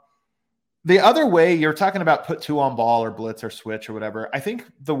 The other way, you're talking about put two on ball or blitz or switch or whatever. I think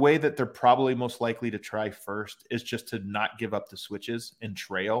the way that they're probably most likely to try first is just to not give up the switches and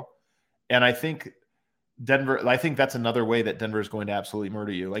trail. And I think that's another way that Denver is going to absolutely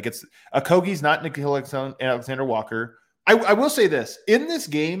murder you. It's Okogie's not Nickeil Alexander Walker. I will say this. In this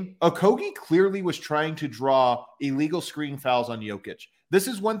game, Okogie clearly was trying to draw illegal screen fouls on Jokic. This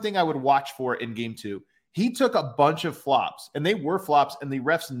is one thing I would watch for in game 2. He took a bunch of flops, and they were flops, and the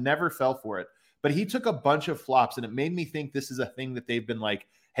refs never fell for it. But he took a bunch of flops, and it made me think this is a thing that they've been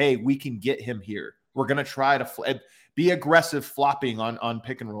hey, we can get him here. We're going to try to be aggressive flopping on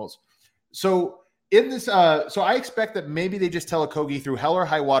pick and rolls. So in this, so I expect that maybe they just tell Okogie through hell or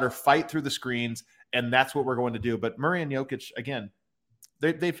high water, fight through the screens, and that's what we're going to do. But Murray and Jokic, again,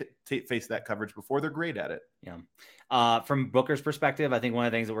 they've faced that coverage before. They're great at it. Yeah. From Booker's perspective, I think one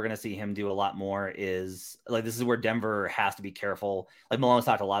of the things that we're going to see him do a lot more is this is where Denver has to be careful. Malone's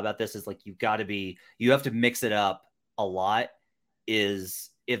talked a lot about this, is you have to mix it up a lot.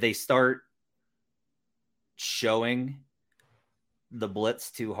 Is if they start showing the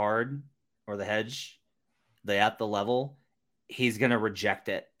blitz too hard or the hedge, at the level, he's going to reject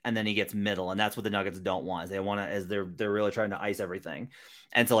it. And then he gets middle, and that's what the Nuggets don't want. They want to, as they're really trying to ice everything,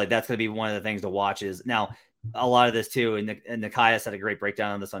 and so that's going to be one of the things to watch. Is now a lot of this too, and Nikias had a great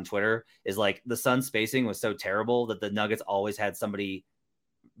breakdown on this on Twitter. Is the Suns spacing was so terrible that the Nuggets always had somebody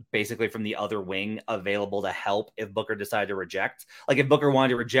basically from the other wing available to help if Booker decided to reject. If Booker wanted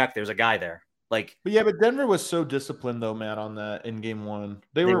to reject, there's a guy there. But Denver was so disciplined though, Matt, on that in game 1.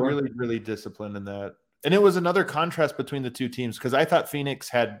 They were really, really disciplined in that. And it was another contrast between the two teams because I thought Phoenix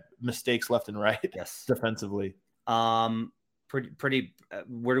had mistakes left and right. Yes, defensively. Pretty.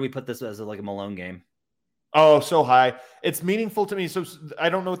 Where do we put this as a Malone game? Oh, so high. It's meaningful to me. So I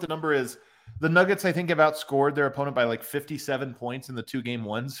don't know what the number is. The Nuggets, I think, have outscored their opponent by 57 points in the 2 game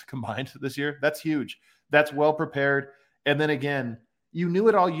ones combined this year. That's huge. That's well prepared. And then again, you knew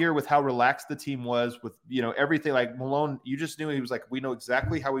it all year with how relaxed the team was with, everything. Malone, you just knew he was we know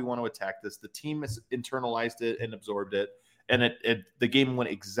exactly how we want to attack this. The team has internalized it and absorbed it. And the game went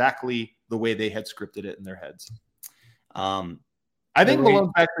exactly the way they had scripted it in their heads. I think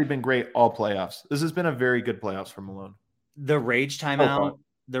Malone's actually been great all playoffs. This has been a very good playoffs for Malone. The rage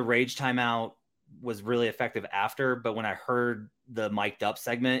timeout was really effective after, but when I heard the mic'd up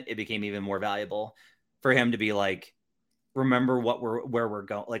segment, it became even more valuable for him to be like, remember where we're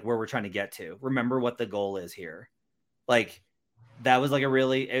going, like where we're trying to get to. Remember what the goal is here. Like that was like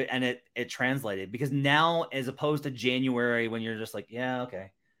it translated, because now, as opposed to January when you're just like, yeah,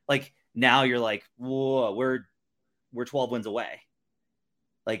 okay. Like now you're like, whoa, we're 12 wins away.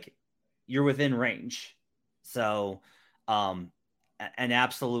 Like you're within range. So, and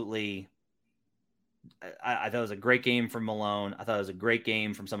absolutely, I thought it was a great game from Malone. I thought it was a great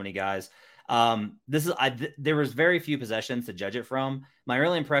game from so many guys. There was very few possessions to judge it from. My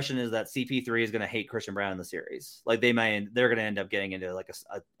early impression is that CP3 is going to hate Christian Brown in the series. Like they're going to end up getting into like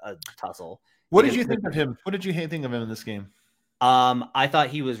a tussle. What did you think of him? What did you think of him in this game? I thought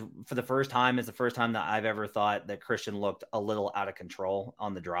he was, for the first time, it's the first time that I've ever thought that Christian looked a little out of control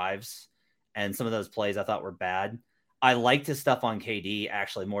on the drives. And some of those plays I thought were bad. I liked his stuff on KD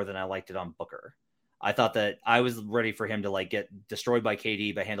actually more than I liked it on Booker. I thought that I was ready for him to like get destroyed by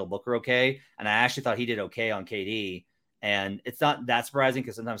KD, but handle Booker okay. And I actually thought he did okay on KD. And it's not that surprising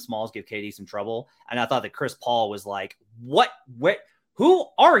because sometimes smalls give KD some trouble. And I thought that Chris Paul was like, what, who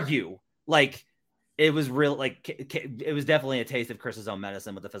are you? Like, it was real, like it was definitely a taste of Chris's own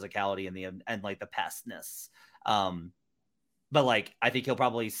medicine with the physicality and like the pestness. But like, I think he'll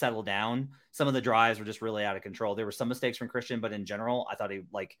probably settle down. Some of the drives were just really out of control. There were some mistakes from Christian, but in general, I thought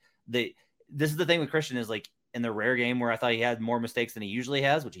this is the thing with Christian is like in the rare game where I thought he had more mistakes than he usually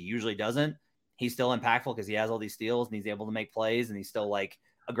has, which he usually doesn't. He's still impactful because he has all these steals and he's able to make plays and he's still like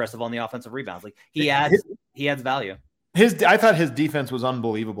aggressive on the offensive rebounds. Like he adds value. I thought his defense was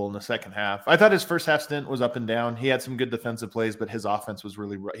unbelievable in the second half. I thought his first half stint was up and down. He had some good defensive plays, but his offense was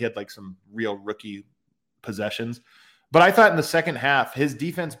he had like some real rookie possessions. But I thought in the second half, his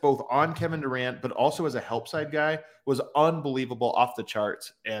defense, both on Kevin Durant, but also as a help side guy, was unbelievable, off the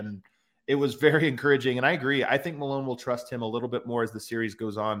charts. And it was very encouraging. And I agree. I think Malone will trust him a little bit more as the series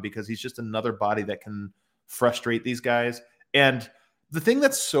goes on because he's just another body that can frustrate these guys. And the thing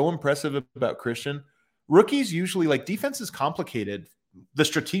that's so impressive about Christian, rookies usually, like, defense is complicated, the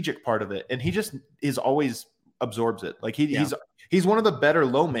strategic part of it. And he just always absorbs it. Like he's one of the better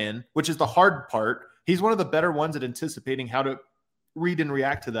low man, which is the hard part. He's one of the better ones at anticipating how to read and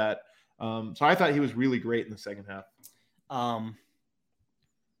react to that. So I thought he was really great in the second half.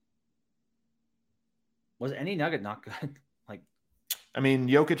 Was any nugget not good? Like, I mean,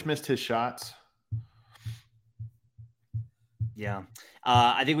 Jokic missed his shots. Yeah.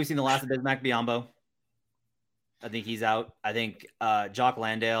 I think we've seen the last of Bismack Biyombo. I think he's out. I think Jock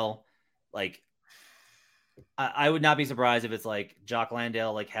Landale, like, I would not be surprised if it's like Jock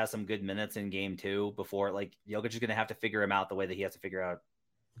Landale like has some good minutes in game 2 before, like, Jokic is going to have to figure him out the way that he has to figure out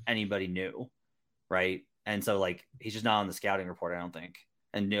anybody new, right? And so, like, he's just not on the scouting report, I don't think.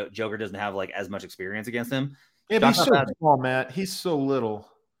 And Joker doesn't have like as much experience against him. Yeah, but he's so small, Matt. He's so little.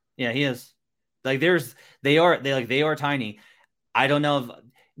 Yeah, he is. Like, they are tiny. I don't know if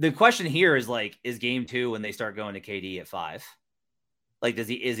the question here is like, is game 2 when they start going to KD at 5? Like,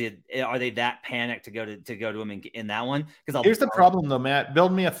 are they that panicked to go to him in that one? Because here's the problem though, Matt.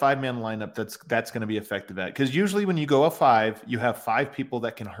 Build me a 5-man lineup that's going to be effective at, because usually when you go a 5, you have 5 people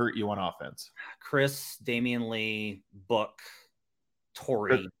that can hurt you on offense. Chris, Damian Lee, Book,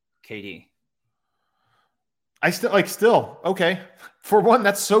 Torrey, KD. I still okay. For one,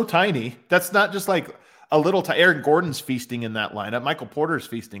 that's so tiny. That's not just like a little. Aaron Gordon's feasting in that lineup. Michael Porter's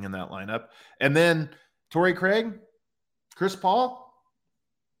feasting in that lineup, and then Torrey Craig, Chris Paul.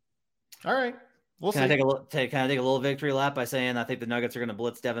 All right, we'll see. Can I take a little victory lap by saying I think the Nuggets are going to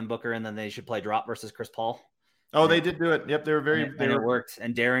blitz Devin Booker and then they should play drop versus Chris Paul? Oh, they did do it. Yep, they were very. And it worked.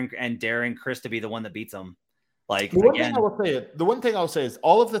 And daring Chris to be the one that beats them. Like, the one thing I'll say is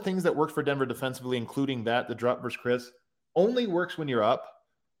all of the things that worked for Denver defensively, including the drop versus Chris, only works when you're up.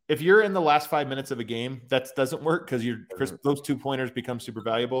 If you're in the last 5 minutes of a game, that doesn't work because those 2-pointers become super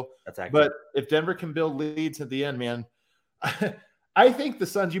valuable. That's accurate. But if Denver can build leads at the end, man, I think the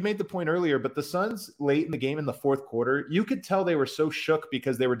Suns, you made the point earlier, but the Suns late in the game in the fourth quarter, you could tell they were so shook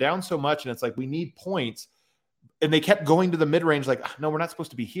because they were down so much. And it's like, we need points. And they kept going to the mid-range like, no, we're not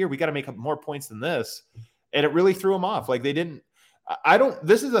supposed to be here. We got to make up more points than this. And it really threw them off. Like, they didn't –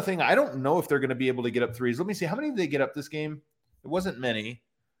 this is the thing. I don't know if they're going to be able to get up threes. Let me see. How many did they get up this game? It wasn't many.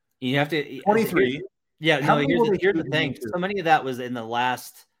 You have to – 23. Yeah, no, here's the thing. So many of that was in the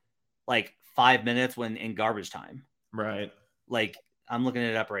last, like, 5 minutes when in garbage time. Right. Like, I'm looking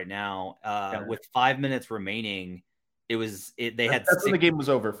it up right now. With 5 minutes remaining, They had that's when the game was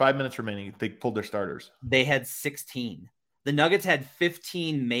over. 5 minutes remaining. They pulled their starters. They had 16. The Nuggets had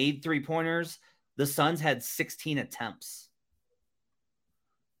 15 made 3-pointers. The Suns had 16 attempts.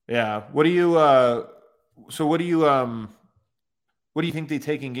 Yeah. What do you think they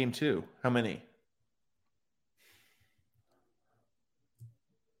take in game 2? How many?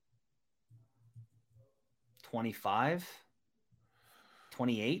 $25,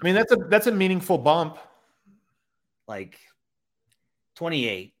 $28. I mean, that's a meaningful bump. Like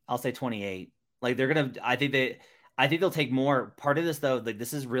 28. I'll say 28. Like I think they'll take more. Part of this though, like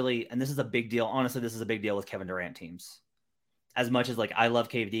this is a big deal. Honestly, this is a big deal with Kevin Durant teams. As much as like I love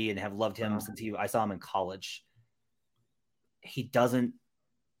KD and have loved him since I saw him in college, he doesn't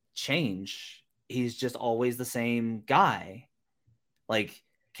change. He's just always the same guy. Like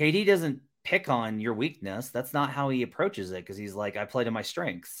KD doesn't pick on your weakness. That's not how he approaches it, because he's like, I play to my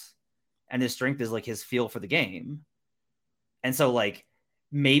strengths, and his strength is like his feel for the game. And so like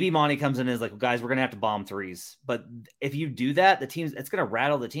maybe Monty comes in and is like, guys, we're gonna have to bomb threes. But if you do that, it's gonna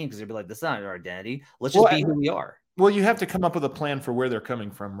rattle the team, because they'll be like, this is not our identity. Let's just be who we are. Well, you have to come up with a plan for where they're coming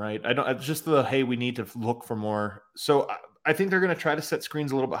from, right? It's just hey, we need to look for more. So I think they're going to try to set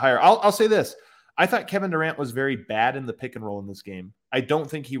screens a little bit higher. I'll say this. I thought Kevin Durant was very bad in the pick and roll in this game. I don't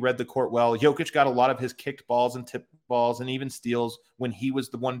think he read the court well. Jokic got a lot of his kicked balls and tipped balls and even steals when he was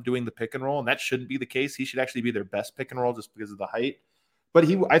the one doing the pick and roll, and that shouldn't be the case. He should actually be their best pick and roll just because of the height. But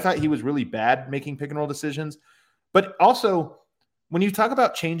I thought he was really bad making pick and roll decisions. But also, when you talk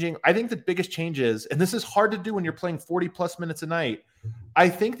about changing, I think the biggest change is, and this is hard to do when you're playing 40-plus minutes a night, I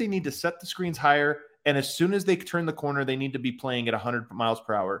think they need to set the screens higher, and as soon as they turn the corner, they need to be playing at 100 miles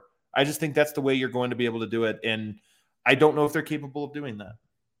per hour. I just think that's the way you're going to be able to do it, and I don't know if they're capable of doing that.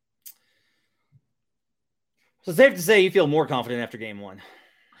 So it's safe to say you feel more confident after game 1.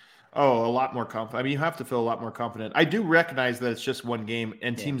 Oh, a lot more confident. I mean, you have to feel a lot more confident. I do recognize that it's just one game,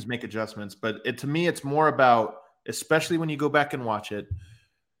 and teams make adjustments, but to me, it's more about, especially when you go back and watch it,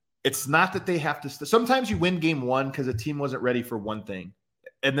 it's not that they have to sometimes you win game 1 because a team wasn't ready for one thing,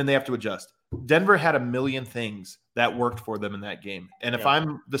 and then they have to adjust. Denver had a million things that worked for them in that game. And if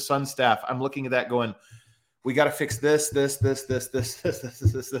I'm the Sun staff, I'm looking at that going, we got to fix this. It's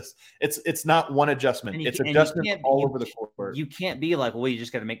not one adjustment. It's adjustments all over the court. You can't be like, well, you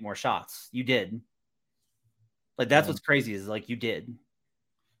just got to make more shots. You did. Like, that's what's crazy is like, you did.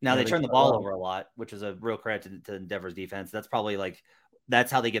 Now they turned the ball over a lot, which is a real credit to Denver's defense. That's probably like,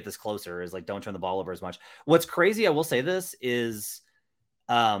 that's how they get this closer, is like, don't turn the ball over as much. What's crazy, I will say this, is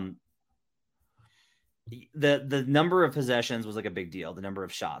the number of possessions was like a big deal. The number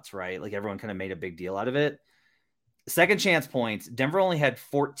of shots, right? Like everyone kind of made a big deal out of it. Second chance points, Denver only had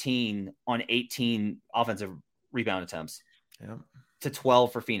 14 on 18 offensive rebound attempts to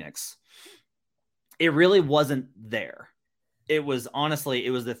 12 for Phoenix. It really wasn't there. It was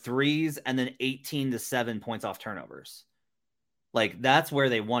the threes and then 18 to 7 points off turnovers. Like that's where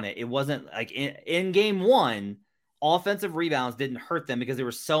they won it. It wasn't like in game 1, offensive rebounds didn't hurt them because there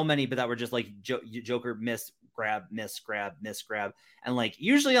were so many, but that were just like Joker miss, grab. And like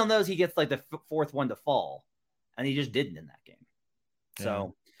usually on those, he gets like the fourth one to fall, and he just didn't in that game. Yeah.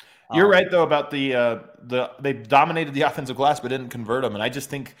 So you're right though about they dominated the offensive glass, but didn't convert them. And I just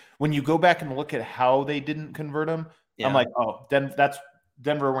think when you go back and look at how they didn't convert them, I'm like, oh,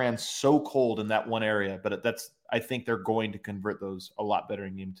 Denver ran so cold in that one area, but I think they're going to convert those a lot better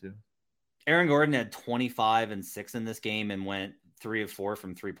in game 2. Aaron Gordon had 25 and 6 in this game and went 3 of 4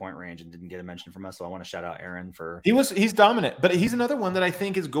 from 3-point range and didn't get a mention from us. So I want to shout out Aaron for. He's dominant, but he's another one that I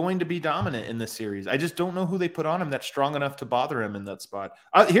think is going to be dominant in this series. I just don't know who they put on him that's strong enough to bother him in that spot.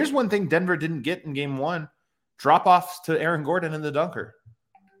 Here's one thing Denver didn't get in game 1: drop offs to Aaron Gordon in the dunker.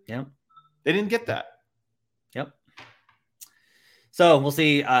 Yeah, they didn't get that. Yep. So we'll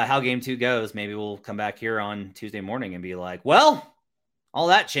see how game 2 goes. Maybe we'll come back here on Tuesday morning and be like, well, all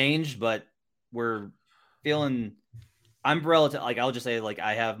that changed, but we're feeling I'm relative. Like, I'll just say, like,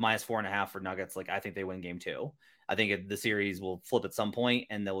 I have -4.5 for Nuggets. Like, I think they win game 2. I think the series will flip at some point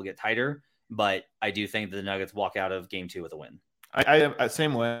and they will get tighter, but I do think the Nuggets walk out of game 2 with a win. I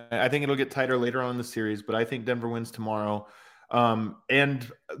same way. I think it'll get tighter later on in the series, but I think Denver wins tomorrow. And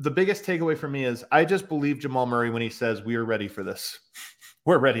the biggest takeaway for me is I just believe Jamal Murray when he says we are ready for this.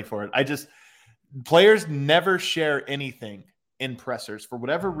 We're ready for it. Players never share anything in pressers for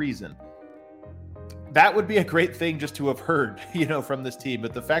whatever reason. That would be a great thing just to have heard, from this team.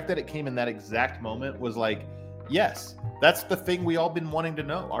 But the fact that it came in that exact moment was like, yes, that's the thing we all been wanting to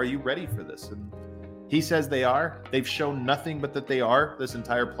know. Are you ready for this? And he says they are. They've shown nothing but that they are this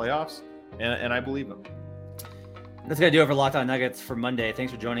entire playoffs. And I believe him. That's going to do it for Locked On Nuggets for Monday.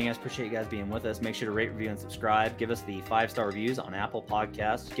 Thanks for joining us. Appreciate you guys being with us. Make sure to rate, review, and subscribe. Give us the 5-star reviews on Apple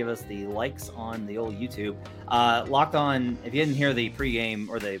Podcasts. Give us the likes on the old YouTube. Locked On, if you didn't hear the pregame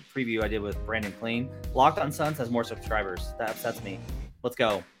or the preview I did with Brandon Clean, Locked On Suns has more subscribers. That upsets me. Let's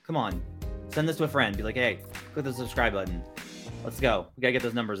go. Come on. Send this to a friend. Be like, hey, click the subscribe button. Let's go. We got to get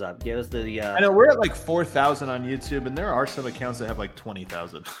those numbers up. Give us the... I know we're at like 4,000 on YouTube, and there are some accounts that have like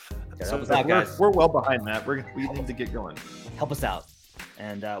 20,000. So we're well behind that. We need to get going. Help us out.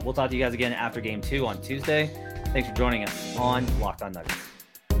 And we'll talk to you guys again after Game 2 on Tuesday. Thanks for joining us on Locked On Nuggets.